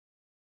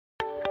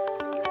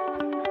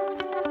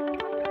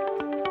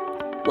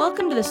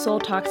Welcome to the Soul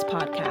Talks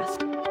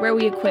podcast, where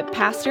we equip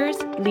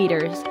pastors,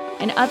 leaders,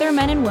 and other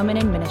men and women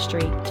in ministry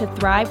to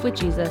thrive with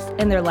Jesus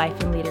in their life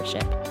and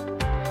leadership.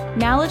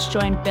 Now let's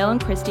join Bill and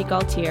Christy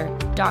Gaultier,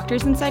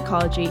 doctors in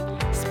psychology,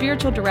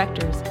 spiritual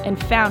directors, and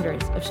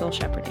founders of Soul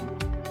Shepherding.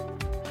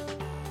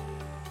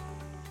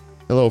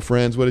 Hello,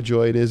 friends. What a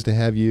joy it is to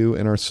have you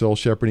in our Soul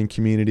Shepherding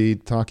community.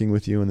 Talking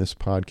with you in this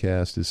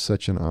podcast is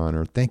such an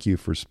honor. Thank you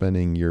for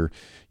spending your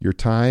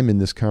time in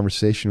this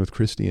conversation with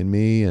Christy and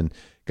me. And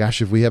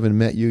gosh, if we haven't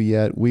met you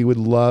yet, we would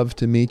love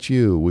to meet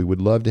you. We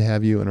would love to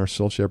have you in our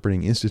Soul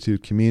Shepherding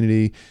Institute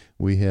community.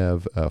 We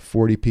have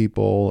 40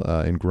 people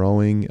and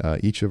growing.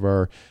 Each of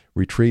our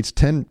retreats,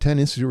 10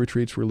 Institute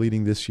retreats we're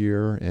leading this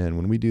year. And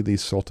when we do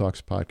these Soul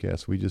Talks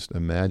podcasts, we just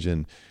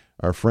imagine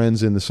our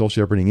friends in the Soul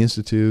Shepherding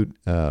Institute,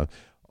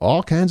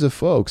 all kinds of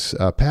folks,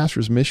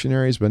 pastors,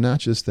 missionaries, but not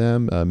just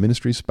them,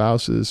 ministry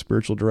spouses,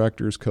 spiritual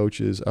directors,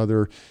 coaches,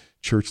 other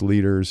church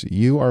leaders.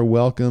 You are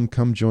welcome.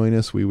 Come join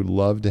us. We would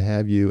love to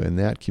have you in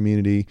that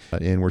community,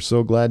 and we're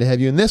so glad to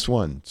have you in this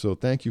one. So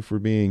thank you for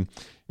being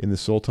in the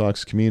Soul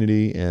Talks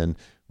community, and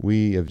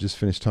we have just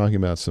finished talking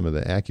about some of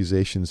the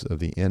accusations of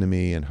the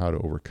enemy and how to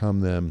overcome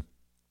them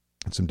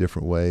in some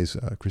different ways.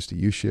 Christy,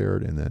 you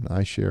shared, and then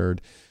I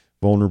shared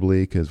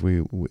vulnerably, because we,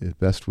 as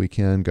best we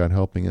can, God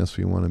helping us,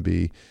 we want to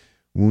be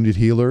wounded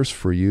healers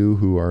for you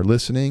who are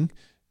listening.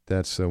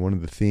 That's one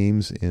of the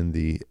themes in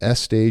the S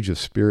stage of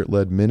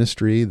Spirit-led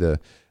ministry, the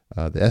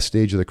S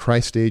stage of the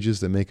Christ stages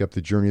that make up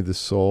the journey of the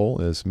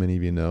soul, as many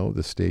of you know,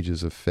 the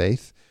stages of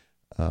faith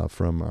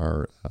from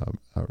our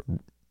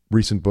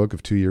recent book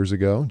of 2 years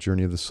ago,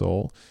 Journey of the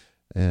Soul.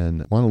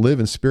 And want to live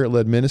in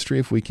Spirit-led ministry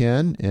if we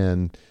can,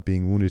 and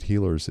being wounded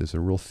healers is a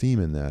real theme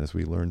in that, as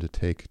we learn to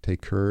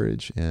take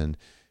courage and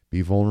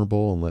be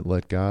vulnerable and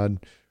let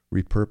God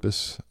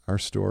repurpose our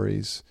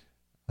stories.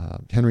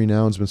 Henry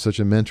Nouwen's been such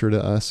a mentor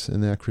to us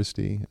in that,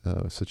 Christy,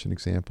 such an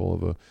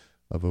example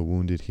of a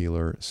wounded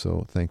healer.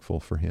 So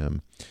thankful for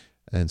him.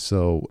 And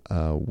so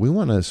we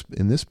want to,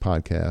 in this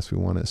podcast, we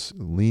want to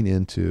lean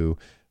into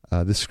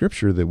the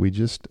scripture that we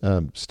just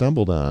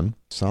stumbled on,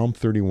 Psalm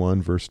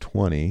 31, verse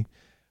 20.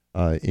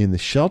 In the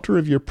shelter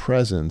of your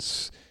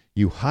presence,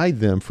 you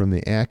hide them from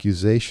the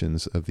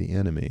accusations of the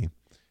enemy.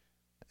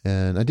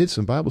 And I did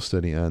some Bible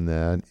study on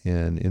that,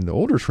 and in the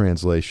older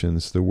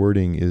translations, the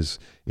wording is,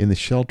 in the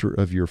shelter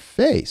of your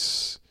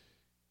face,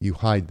 you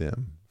hide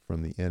them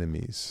from the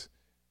enemy's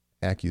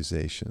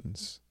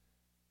accusations.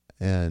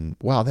 And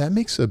wow, that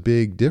makes a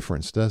big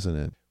difference, doesn't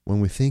it? When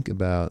we think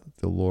about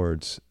the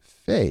Lord's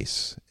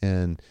face.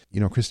 And,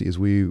 you know, Christy, as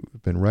we've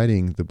been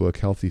writing the book,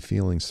 Healthy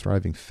Feelings,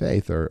 Thriving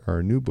Faith,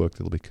 our new book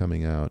that'll be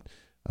coming out.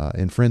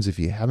 And friends, if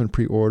you haven't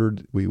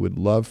pre-ordered, we would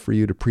love for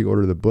you to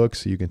pre-order the book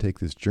so you can take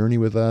this journey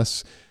with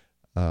us.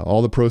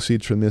 All the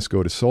proceeds from this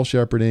go to Soul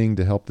Shepherding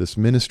to help this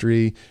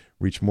ministry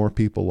reach more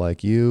people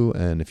like you.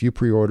 And if you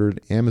pre-ordered,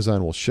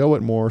 Amazon will show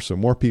it more so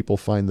more people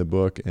find the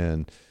book.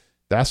 And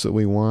that's what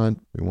we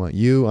want. We want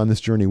you on this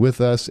journey with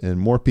us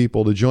and more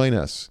people to join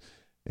us.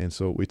 And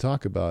so what we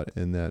talk about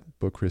in that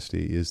book,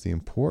 Christy, is the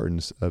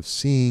importance of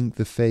seeing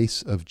the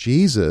face of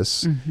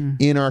Jesus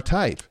in our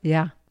type.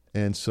 Yeah.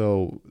 And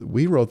so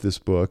we wrote this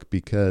book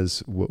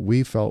because what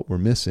we felt were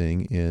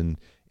missing in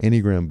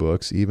Enneagram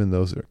books, even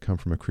those that come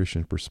from a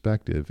Christian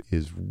perspective,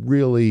 is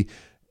really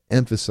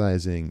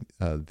emphasizing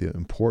the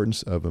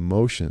importance of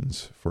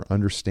emotions for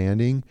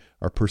understanding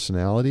our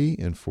personality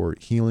and for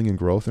healing and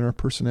growth in our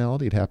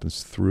personality. It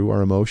happens through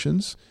our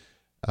emotions.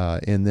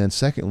 And then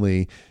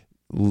secondly,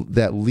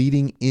 that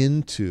leading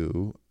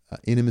into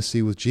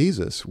intimacy with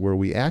Jesus, where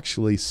we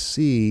actually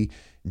see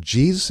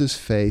Jesus'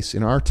 face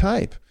in our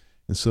type.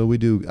 And so we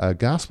do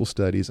gospel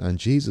studies on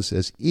Jesus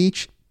as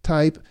each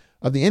type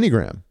of the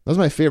Enneagram. That's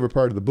my favorite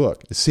part of the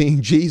book, is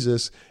seeing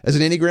Jesus as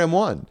an Enneagram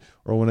 1.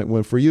 Or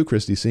when for you,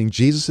 Christy, seeing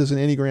Jesus as an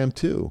Enneagram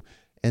 2.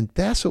 And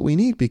that's what we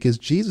need, because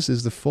Jesus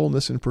is the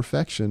fullness and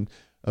perfection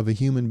of a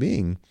human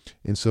being.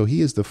 And so he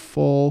is the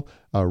full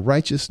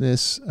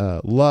righteousness,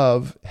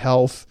 love,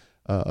 health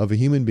of a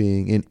human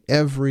being in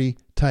every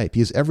type.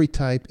 He is every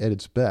type at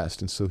its best.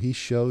 And so he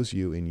shows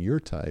you in your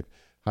type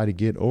how to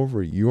get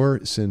over your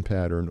sin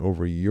pattern,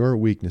 over your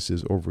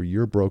weaknesses, over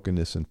your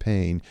brokenness and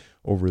pain,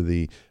 over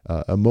the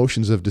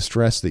emotions of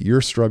distress that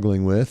you're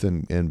struggling with.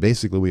 And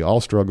basically we all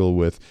struggle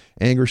with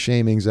anger,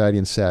 shame, anxiety,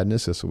 and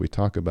sadness. That's what we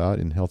talk about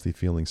in Healthy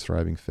Feelings,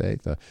 Thriving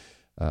Faith.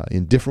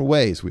 In different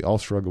ways, we all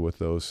struggle with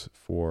those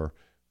four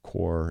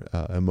core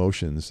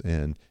emotions.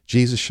 And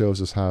Jesus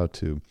shows us how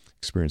to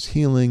experience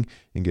healing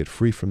and get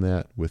free from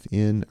that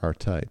within our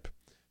type.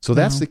 So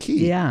that's the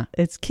key. Yeah,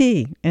 it's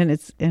key. And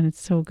it's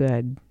so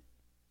good.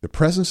 The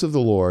presence of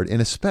the Lord,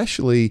 and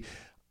especially,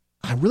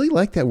 I really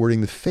like that wording,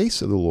 the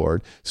face of the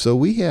Lord. So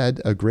we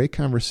had a great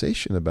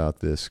conversation about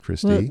this,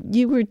 Christy. Well,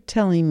 you were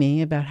telling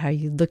me about how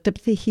you looked up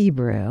the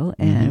Hebrew,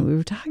 and we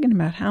were talking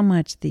about how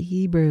much the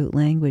Hebrew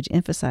language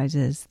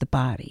emphasizes the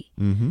body,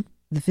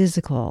 the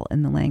physical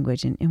and the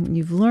language. And when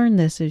you've learned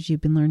this, as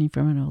you've been learning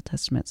from an Old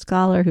Testament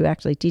scholar who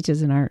actually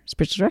teaches in our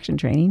spiritual direction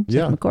training,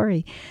 Jeff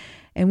McCory,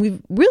 And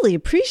we've really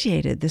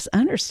appreciated this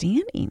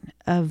understanding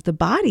of the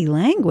body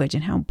language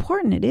and how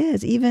important it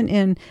is. Even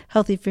in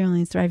Healthy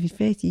Feelings, Thriving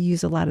Faith, you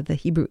use a lot of the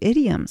Hebrew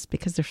idioms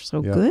because they're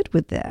so good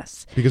with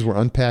this. Because we're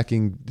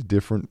unpacking the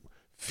different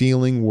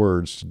feeling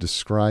words to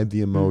describe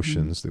the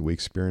emotions that we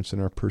experience in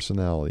our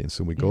personality. And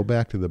so we go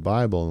back to the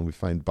Bible and we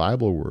find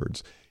Bible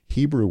words,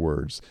 Hebrew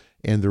words,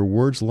 and there are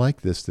words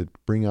like this that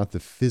bring out the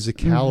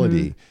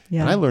physicality.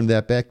 And I learned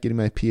that back getting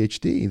my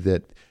PhD,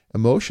 that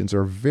emotions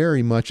are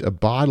very much a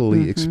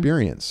bodily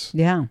experience.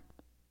 Yeah.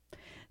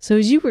 So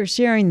as you were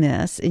sharing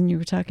this, and you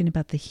were talking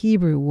about the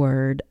Hebrew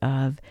word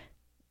of,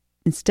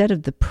 instead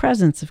of the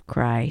presence of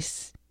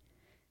Christ,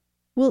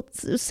 well,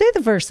 say the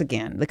verse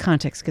again, the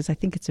context, because I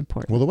think it's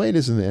important. Well, the way it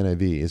is in the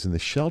NIV is, in the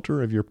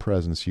shelter of your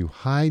presence, you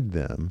hide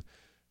them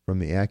from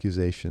the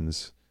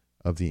accusations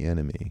of the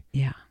enemy.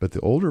 Yeah. But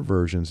the older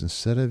versions,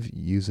 instead of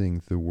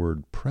using the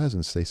word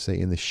presence, they say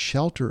in the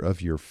shelter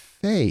of your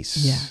face.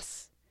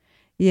 Yes.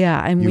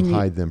 Yeah. And you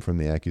hide them from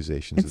the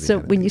accusations of the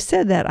enemy. So when you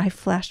said that, I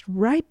flashed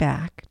right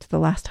back to the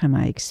last time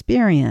I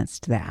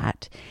experienced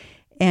that.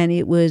 And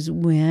it was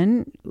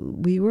when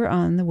we were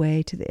on the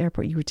way to the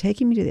airport. You were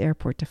taking me to the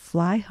airport to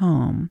fly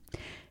home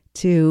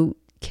to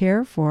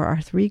care for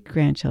our 3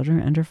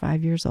 grandchildren under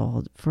 5 years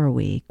old for a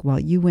week while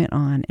you went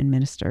on and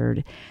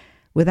ministered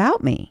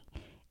without me.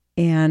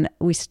 And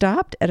we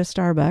stopped at a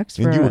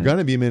Starbucks. And you were going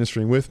to be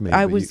ministering with me.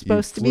 I was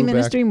supposed to be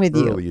ministering with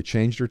you. You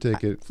changed your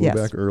ticket, flew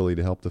back early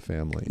to help the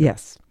family.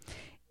 Yes.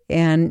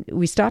 And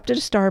we stopped at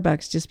a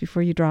Starbucks just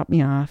before you dropped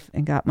me off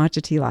and got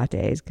matcha tea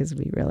lattes because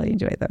we really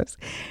enjoy those.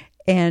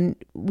 And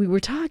we were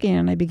talking,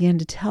 and I began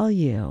to tell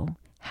you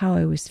how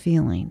I was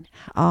feeling,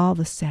 all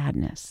the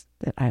sadness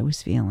that I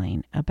was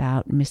feeling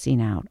about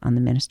missing out on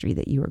the ministry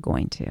that you were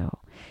going to,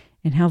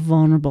 and how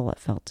vulnerable it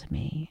felt to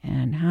me,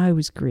 and how I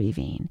was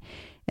grieving.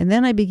 And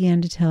then I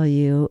began to tell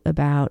you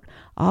about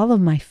all of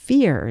my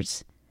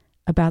fears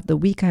about the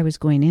week I was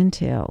going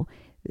into,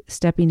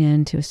 stepping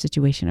into a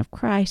situation of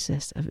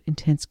crisis, of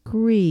intense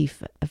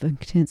grief, of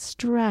intense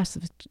stress,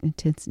 of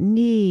intense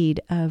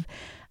need, of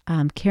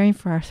caring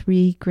for our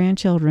 3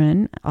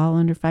 grandchildren, all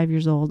under 5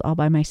 years old, all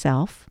by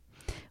myself,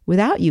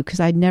 without you, because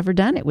I'd never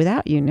done it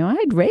without you. No,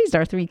 I'd raised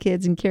our 3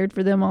 kids and cared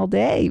for them all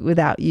day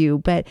without you,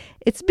 but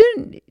it's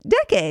been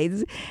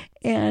decades.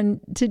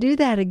 And to do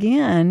that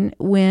again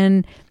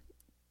when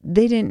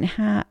they didn't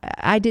have,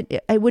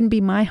 it wouldn't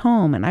be my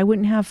home, and I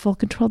wouldn't have full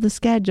control of the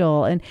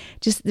schedule. And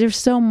just, there's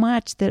so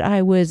much that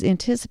I was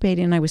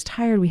anticipating, and I was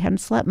tired. We hadn't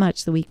slept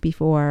much the week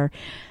before.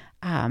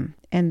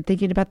 And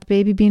thinking about the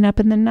baby being up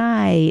in the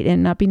night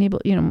and not being able,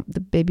 the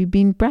baby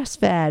being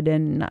breastfed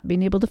and not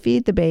being able to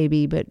feed the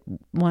baby, but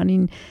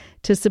wanting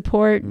to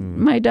support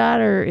my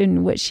daughter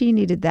in what she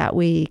needed that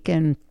week.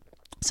 And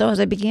so as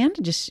I began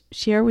to just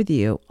share with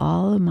you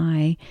all of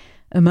my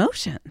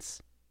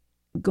emotions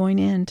going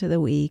into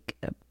the week,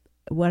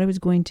 what I was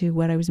going to,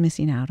 what I was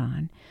missing out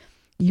on,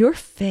 your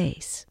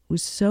face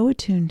was so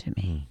attuned to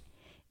me.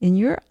 And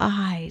your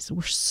eyes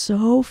were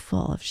so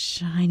full of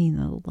shining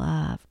the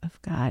love of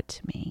God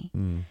to me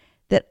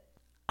that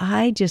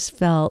I just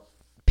felt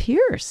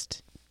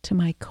pierced to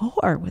my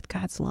core with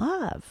God's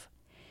love.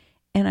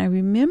 And I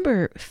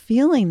remember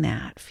feeling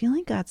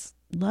God's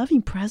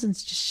loving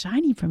presence just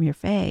shining from your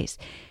face.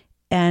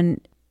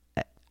 And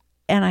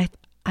I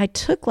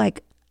took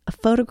like a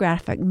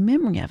photographic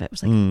memory of it. It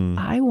was like,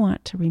 I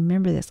want to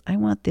remember this. I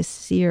want this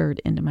seared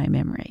into my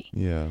memory.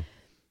 Yeah.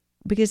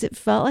 Because it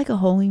felt like a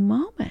holy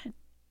moment.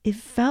 It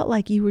felt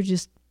like you were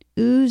just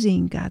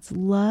oozing God's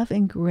love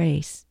and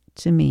grace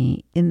to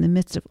me in the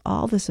midst of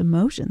all this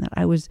emotion that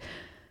I was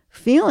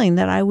feeling,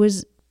 that it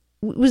was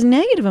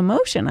negative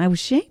emotion. I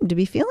was ashamed to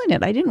be feeling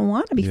it. I didn't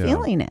want to be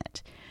feeling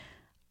it.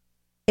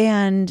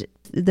 And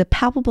the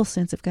palpable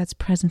sense of God's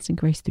presence and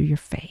grace through your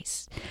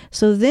face.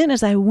 So then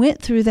as I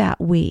went through that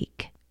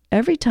week,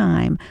 every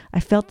time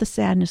I felt the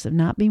sadness of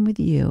not being with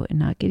you and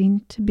not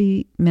getting to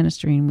be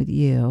ministering with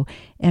you,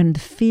 and the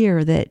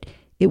fear that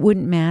it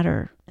wouldn't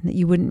matter, and that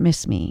you wouldn't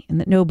miss me, and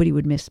that nobody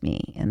would miss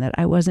me, and that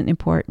I wasn't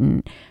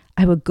important,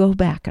 I would go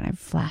back and I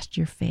flashed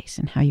your face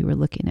and how you were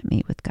looking at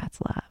me with God's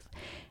love.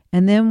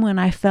 And then when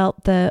I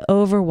felt the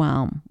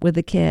overwhelm with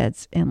the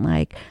kids and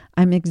like,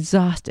 I'm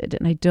exhausted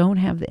and I don't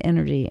have the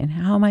energy and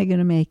how am I going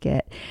to make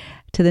it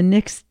to the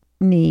next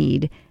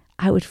need,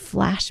 I would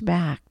flash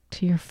back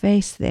to your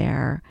face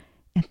there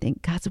and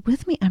think, God's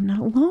with me. I'm not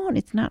alone.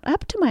 It's not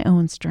up to my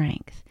own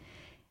strength.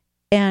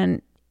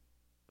 And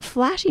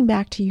flashing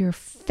back to your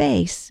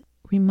face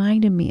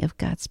reminded me of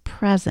God's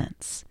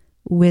presence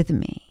with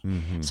me.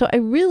 Mm-hmm. So I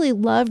really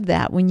loved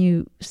that when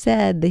you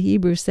said, the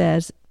Hebrew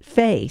says,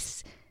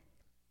 face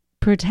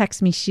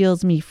protects me,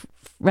 shields me,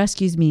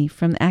 rescues me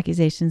from the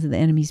accusations of the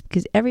enemies,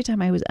 because every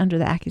time I was under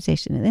the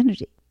accusation of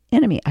the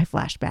enemy, I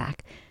flashed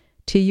back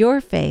to your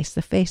face,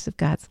 the face of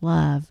God's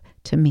love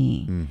to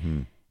me.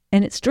 Mm-hmm.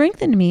 And it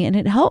strengthened me and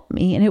it helped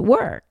me and it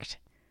worked.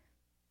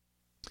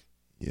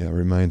 Yeah, it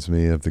reminds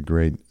me of the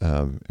great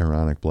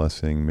Aaronic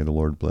blessing. May the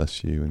Lord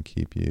bless you and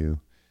keep you.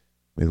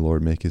 May the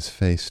Lord make his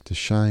face to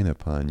shine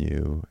upon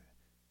you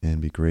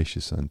and be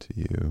gracious unto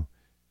you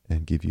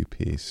and give you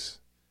peace.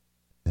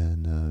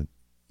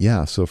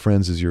 yeah, so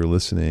friends, as you're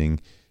listening,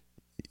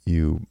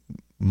 you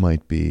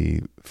might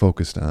be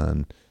focused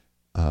on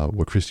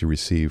what Christy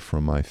received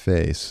from my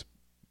face,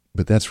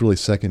 but that's really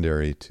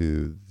secondary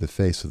to the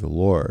face of the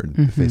Lord,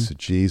 the face of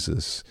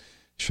Jesus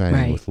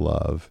shining with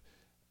love.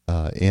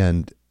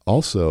 And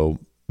also,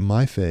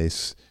 my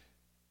face,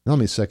 not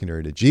only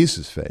secondary to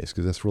Jesus' face,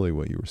 because that's really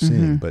what you were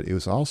seeing, but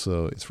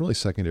it's really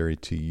secondary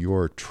to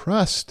your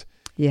trust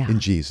in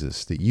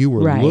Jesus, that you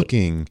were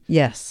looking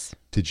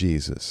to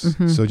Jesus.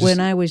 So when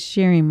I was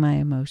sharing my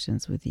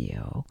emotions with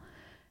you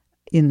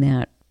in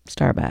that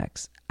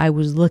Starbucks, I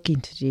was looking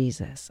to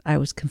Jesus. I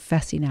was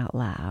confessing out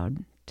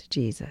loud to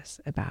Jesus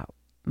about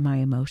my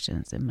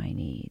emotions and my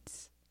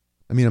needs.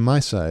 I mean, on my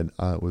side,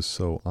 I was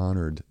so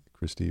honored,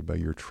 Christy, by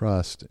your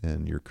trust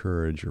and your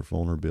courage, your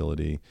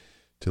vulnerability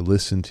to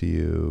listen to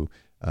you,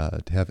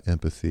 to have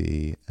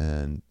empathy,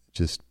 and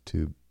just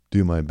to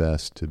do my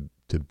best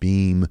to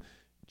beam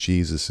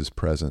Jesus'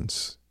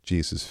 presence,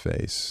 Jesus'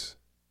 face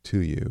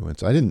to you. And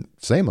so I didn't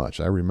say much.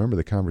 I remember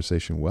the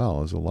conversation well.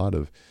 It was a lot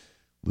of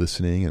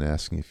listening and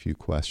asking a few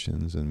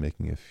questions and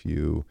making a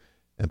few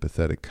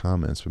empathetic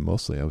comments, but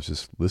mostly I was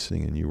just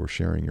listening and you were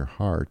sharing your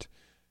heart.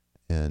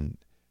 And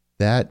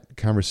that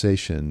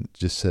conversation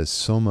just says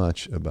so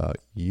much about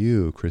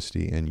you,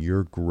 Christy, and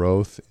your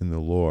growth in the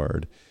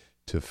Lord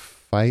to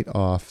fight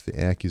off the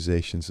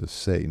accusations of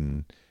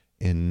Satan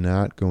and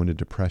not go into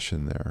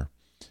depression there,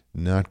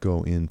 not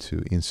go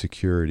into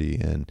insecurity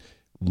and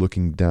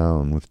looking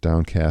down with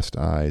downcast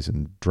eyes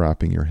and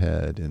dropping your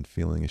head and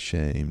feeling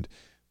ashamed,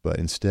 but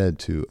instead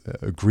to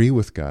agree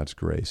with God's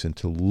grace and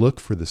to look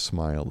for the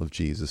smile of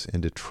Jesus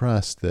and to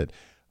trust that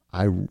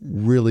I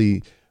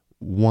really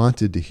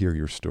wanted to hear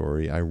your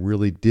story. I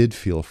really did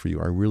feel for you.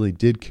 I really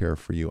did care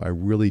for you. I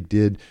really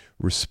did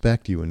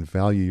respect you and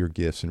value your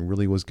gifts and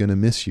really was going to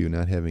miss you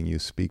not having you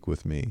speak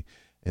with me.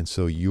 And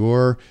so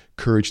your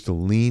courage to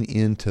lean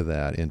into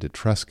that and to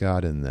trust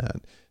God in that,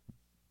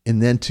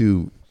 and then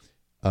to,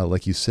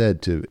 like you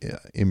said, to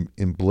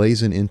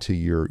emblazon into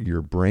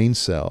your brain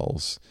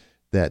cells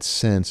that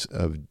sense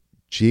of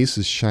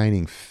Jesus'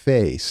 shining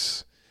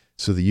face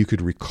so that you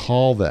could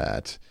recall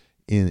that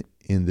in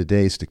the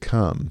days to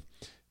come.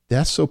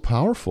 That's so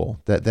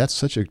powerful. That's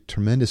such a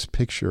tremendous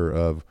picture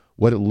of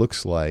what it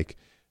looks like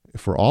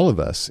for all of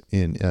us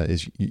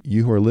as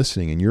you who are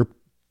listening in your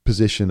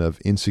position of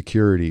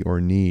insecurity or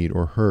need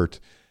or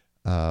hurt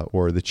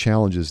or the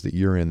challenges that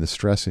you're in, the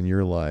stress in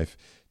your life,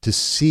 to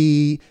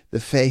see the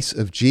face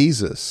of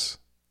Jesus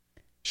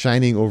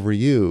shining over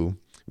you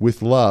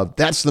with love.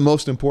 That's the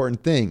most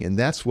important thing. And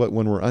that's what,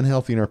 when we're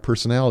unhealthy in our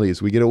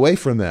personalities, we get away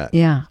from that.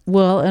 Yeah.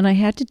 Well, and I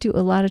had to do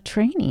a lot of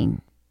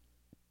training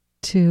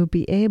to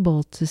be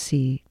able to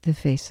see the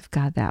face of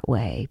God that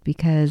way,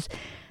 because,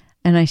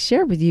 and I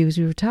shared with you as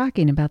we were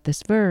talking about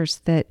this verse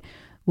that,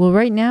 well,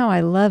 right now I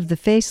love the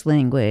face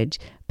language,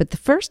 but the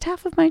first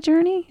half of my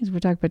journey, as we're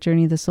talking about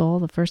journey of the soul,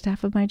 the first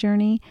half of my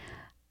journey,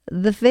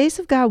 the face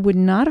of God would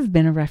not have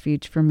been a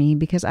refuge for me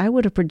because I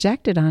would have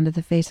projected onto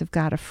the face of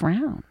God a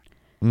frown.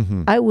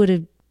 Mm-hmm. I would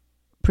have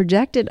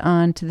projected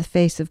onto the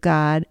face of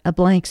God a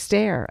blank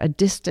stare, a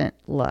distant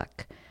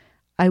look.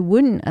 I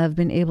wouldn't have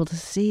been able to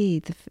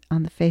see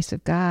on the face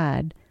of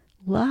God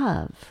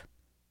love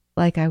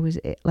like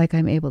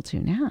I'm able to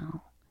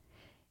now.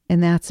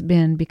 And that's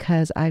been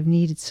because I've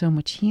needed so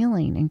much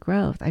healing and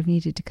growth. I've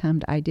needed to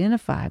come to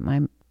identify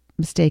my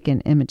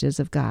mistaken images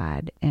of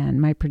God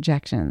and my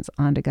projections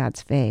onto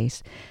God's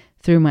face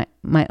through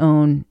my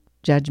own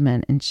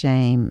judgment and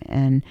shame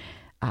and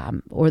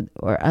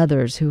or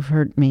others who've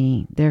hurt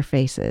me, their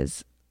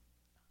faces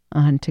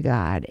onto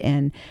God.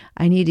 And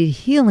I needed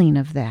healing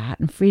of that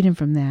and freedom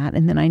from that.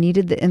 And then I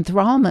needed the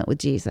enthrallment with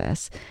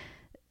Jesus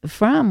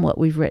from what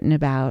we've written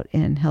about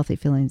in Healthy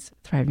Feelings,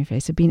 Thriving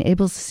Face, of being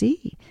able to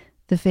see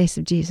the face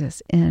of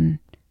Jesus in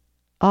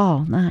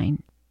all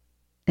 9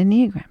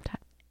 Enneagram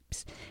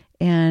types,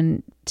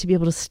 and to be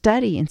able to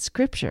study in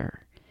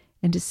Scripture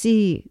and to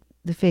see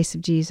the face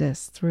of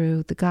Jesus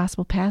through the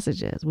gospel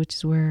passages, which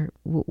is where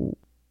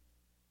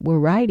we're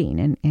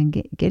writing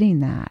and getting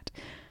that.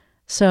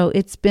 So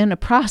it's been a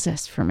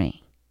process for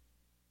me.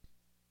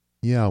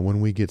 Yeah,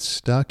 when we get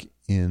stuck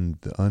in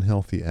the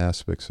unhealthy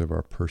aspects of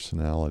our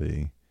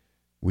personality,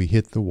 we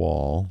hit the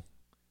wall,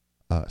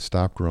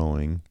 stop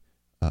growing,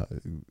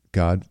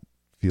 God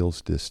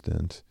feels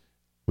distant,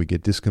 we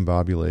get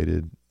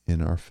discombobulated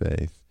in our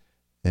faith,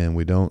 and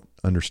we don't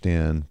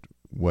understand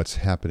what's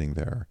happening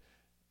there.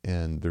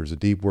 And there's a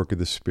deep work of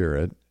the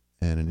Spirit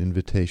and an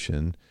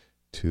invitation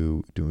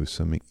to do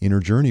some inner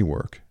journey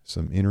work,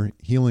 some inner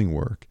healing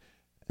work,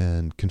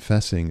 and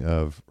confessing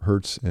of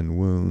hurts and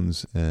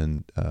wounds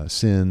and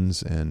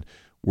sins, and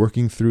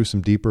working through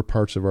some deeper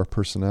parts of our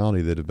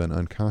personality that have been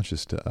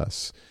unconscious to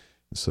us.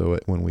 So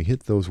when we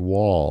hit those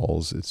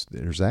walls,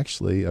 there's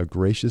actually a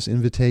gracious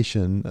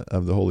invitation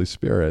of the Holy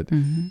Spirit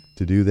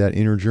to do that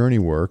inner journey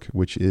work,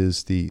 which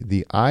is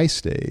the I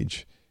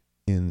stage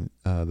in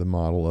the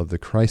model of the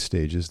Christ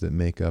stages that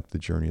make up the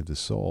journey of the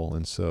soul.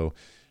 And so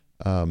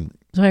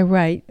I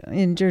write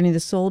in Journey of the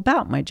Soul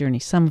about my journey.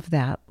 Some of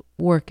that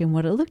work and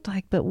what it looked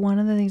like. But one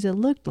of the things it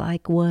looked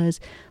like was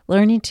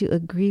learning to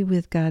agree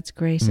with God's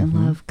grace and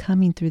love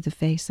coming through the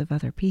face of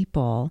other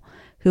people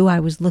who I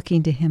was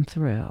looking to him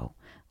through,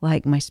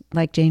 like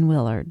Jane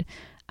Willard,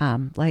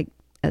 like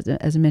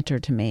as a mentor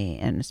to me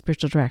and a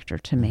spiritual director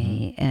to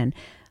me, and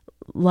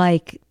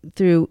like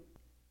through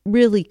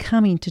really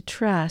coming to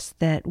trust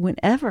that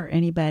whenever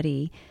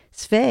anybody's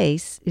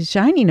face is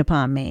shining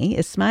upon me,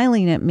 is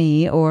smiling at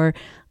me or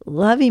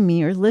loving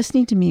me or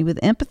listening to me with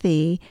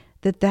empathy,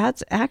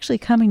 that's actually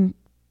coming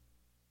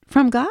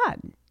from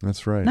God.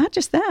 That's right. Not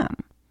just them.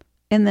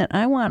 And that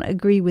I want to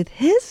agree with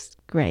his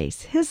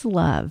grace, his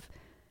love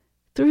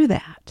through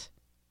that.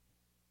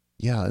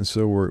 Yeah, and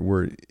so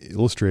we're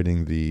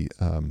illustrating the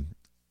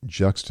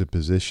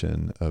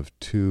juxtaposition of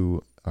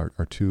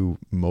our two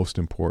most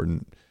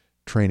important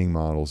training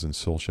models in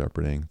soul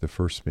shepherding. The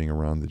first being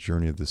around the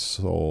journey of the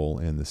soul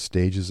and the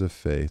stages of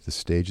faith, the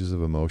stages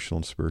of emotional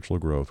and spiritual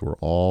growth. We're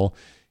all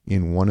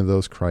in one of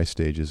those Christ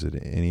stages at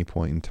any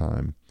point in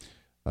time.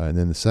 And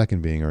then the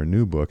second being our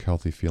new book,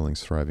 Healthy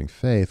Feelings, Thriving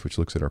Faith, which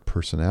looks at our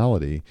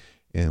personality.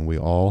 And we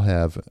all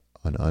have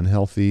an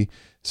unhealthy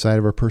side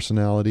of our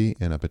personality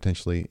and a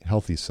potentially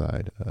healthy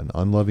side, an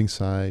unloving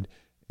side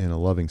and a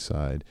loving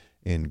side.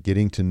 And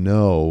getting to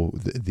know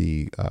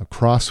the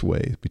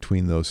crossway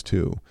between those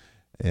two,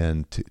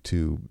 and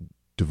to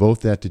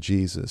devote that to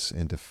Jesus,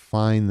 and to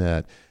find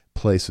that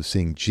place of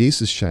seeing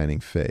Jesus' shining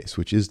face,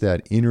 which is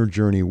that inner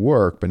journey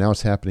work, but now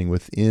it's happening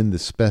within the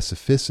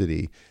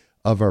specificity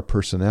of our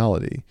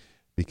personality,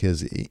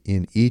 because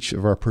in each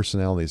of our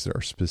personalities there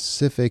are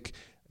specific,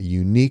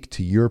 unique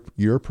to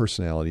your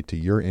personality, to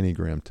your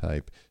Enneagram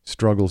type,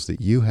 struggles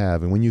that you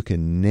have. And when you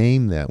can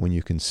name that, when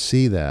you can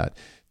see that,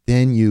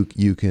 then you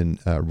can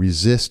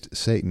resist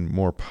Satan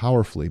more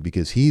powerfully,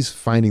 because he's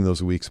finding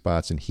those weak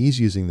spots and he's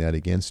using that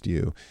against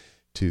you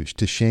to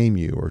shame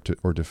you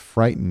or to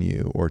frighten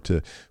you or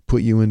to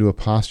put you into a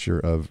posture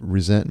of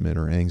resentment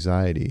or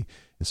anxiety.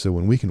 And so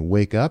when we can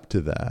wake up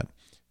to that,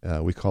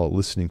 we call it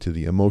listening to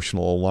the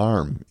emotional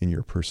alarm in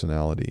your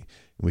personality.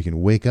 And we can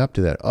wake up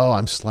to that, oh,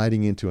 I'm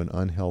sliding into an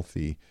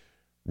unhealthy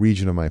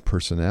region of my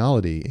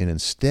personality, and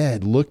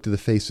instead look to the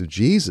face of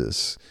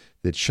Jesus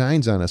that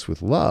shines on us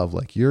with love,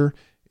 like you're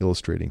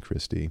illustrating,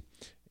 Christy.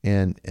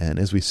 And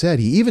as we said,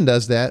 he even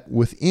does that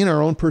within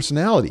our own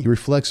personality. He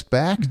reflects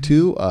back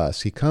to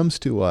us. He comes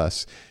to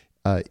us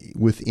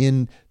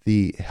within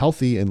the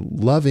healthy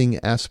and loving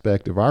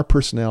aspect of our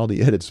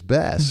personality at its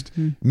best,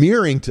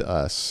 mirroring to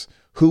us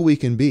who we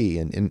can be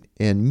and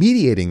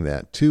mediating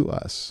that to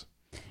us.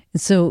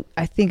 And so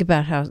I think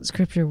about how in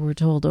Scripture we're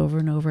told over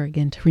and over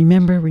again to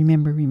remember.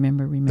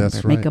 That's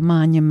right. Make a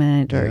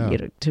monument,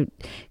 or to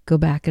go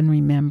back and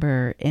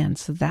remember. And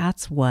so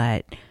that's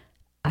what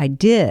I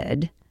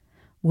did.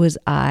 Was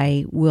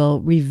I will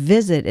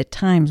revisit at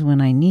times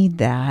when I need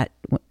that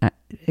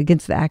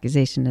against the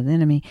accusation of the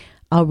enemy.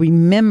 I'll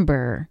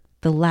remember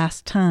the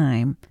last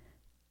time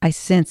I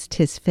sensed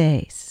his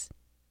face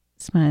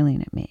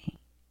smiling at me,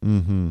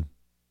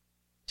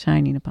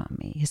 shining upon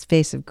me, his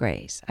face of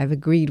grace. I've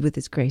agreed with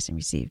his grace and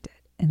received it.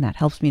 And that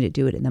helps me to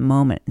do it in the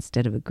moment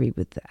instead of agree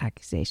with the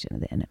accusation of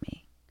the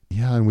enemy.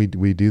 Yeah, and we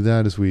do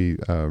that as we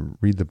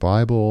read the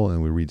Bible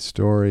and we read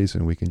stories,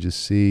 and we can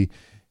just see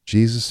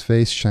Jesus'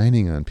 face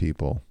shining on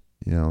people.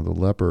 You know, the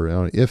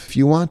leper, if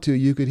you want to,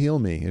 you could heal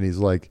me. And he's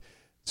like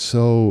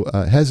so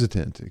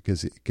hesitant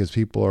because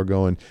people are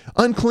going,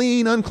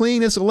 unclean,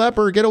 it's a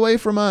leper, get away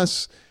from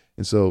us.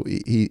 And so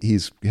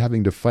he's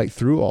having to fight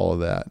through all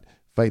of that,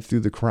 fight through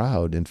the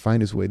crowd and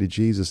find his way to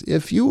Jesus.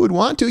 If you would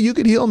want to, you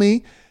could heal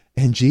me.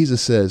 And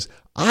Jesus says,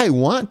 I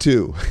want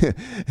to.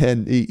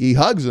 And he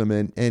hugs him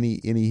and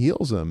he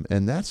heals him.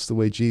 And that's the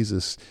way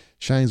Jesus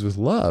shines with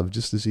love,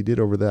 just as he did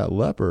over that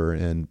leper,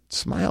 and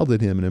smiled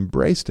at him and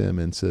embraced him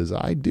and says,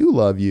 I do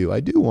love you. I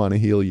do want to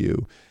heal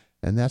you.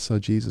 And that's how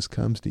Jesus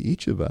comes to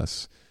each of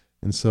us.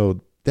 And so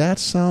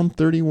that's Psalm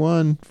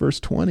 31, verse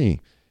 20.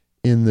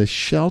 In the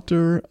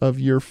shelter of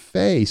your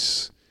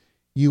face,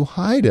 you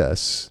hide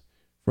us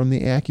from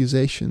the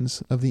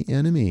accusations of the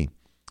enemy.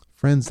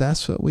 Friends,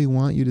 that's what we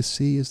want you to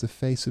see, is the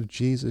face of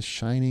Jesus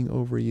shining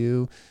over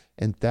you.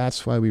 And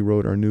that's why we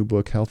wrote our new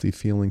book, Healthy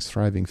Feelings,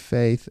 Thriving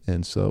Faith.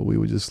 And so we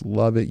would just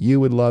love it. You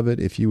would love it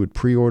if you would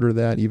pre-order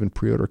that, even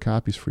pre-order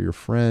copies for your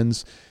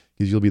friends,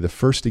 because you'll be the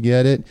first to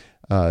get it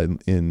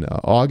in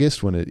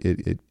August when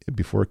it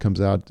before it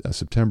comes out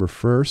September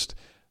 1st.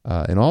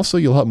 And also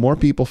you'll help more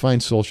people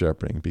find soul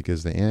shepherding,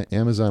 because the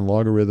Amazon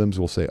logarithms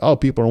will say, oh,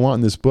 people are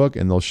wanting this book,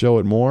 and they'll show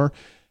it more.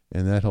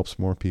 And that helps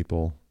more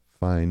people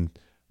find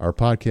our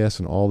podcast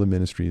and all the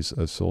ministries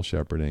of soul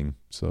shepherding.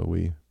 So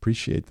we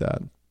appreciate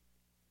that.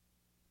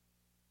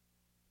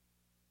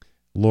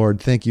 Lord,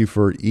 thank you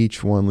for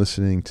each one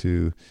listening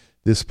to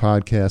this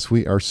podcast.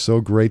 We are so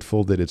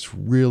grateful that it's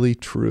really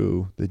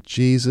true that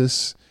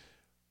Jesus,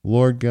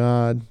 Lord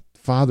God,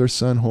 Father,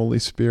 Son, Holy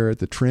Spirit,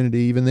 the Trinity,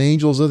 even the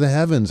angels of the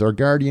heavens, our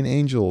guardian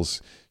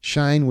angels,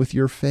 shine with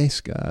your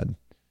face, God,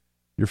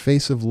 your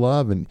face of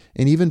love. And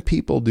even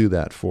people do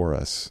that for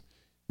us.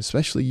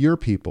 especially your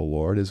people,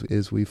 Lord,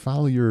 as we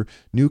follow your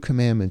new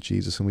commandment,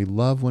 Jesus, and we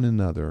love one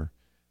another.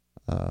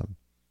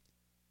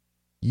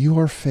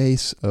 Your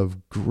face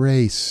of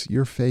grace,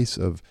 your face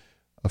of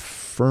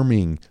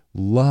affirming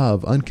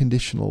love,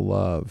 unconditional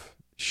love,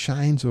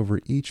 shines over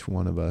each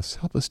one of us.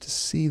 Help us to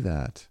see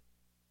that.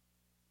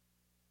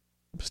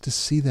 Help us to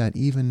see that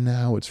even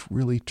now it's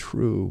really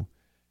true.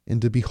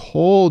 And to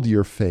behold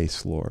your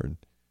face, Lord.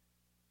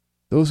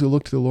 Those who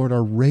look to the Lord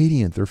are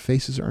radiant. Their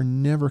faces are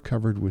never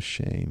covered with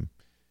shame.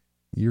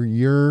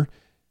 Your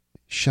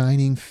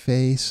shining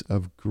face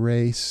of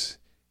grace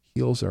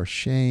heals our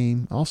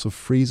shame, also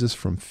frees us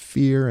from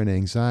fear and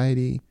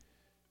anxiety,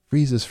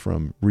 frees us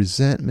from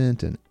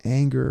resentment and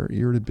anger,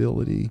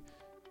 irritability,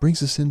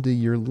 brings us into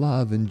your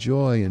love and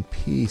joy and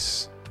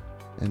peace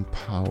and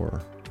power.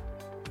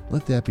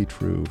 Let that be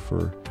true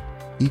for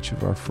each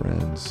of our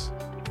friends.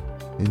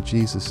 In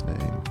Jesus'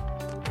 name,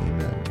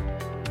 amen.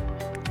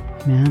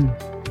 Amen.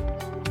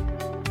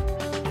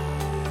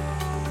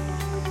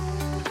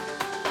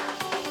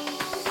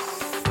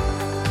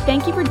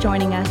 Thank you for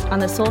joining us on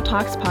the Soul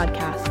Talks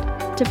podcast.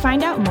 To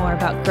find out more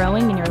about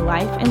growing in your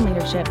life and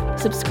leadership,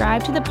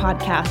 subscribe to the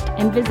podcast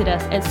and visit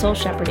us at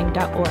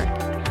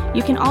soulshepherding.org.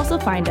 You can also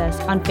find us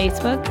on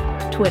Facebook,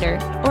 Twitter,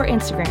 or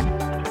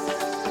Instagram.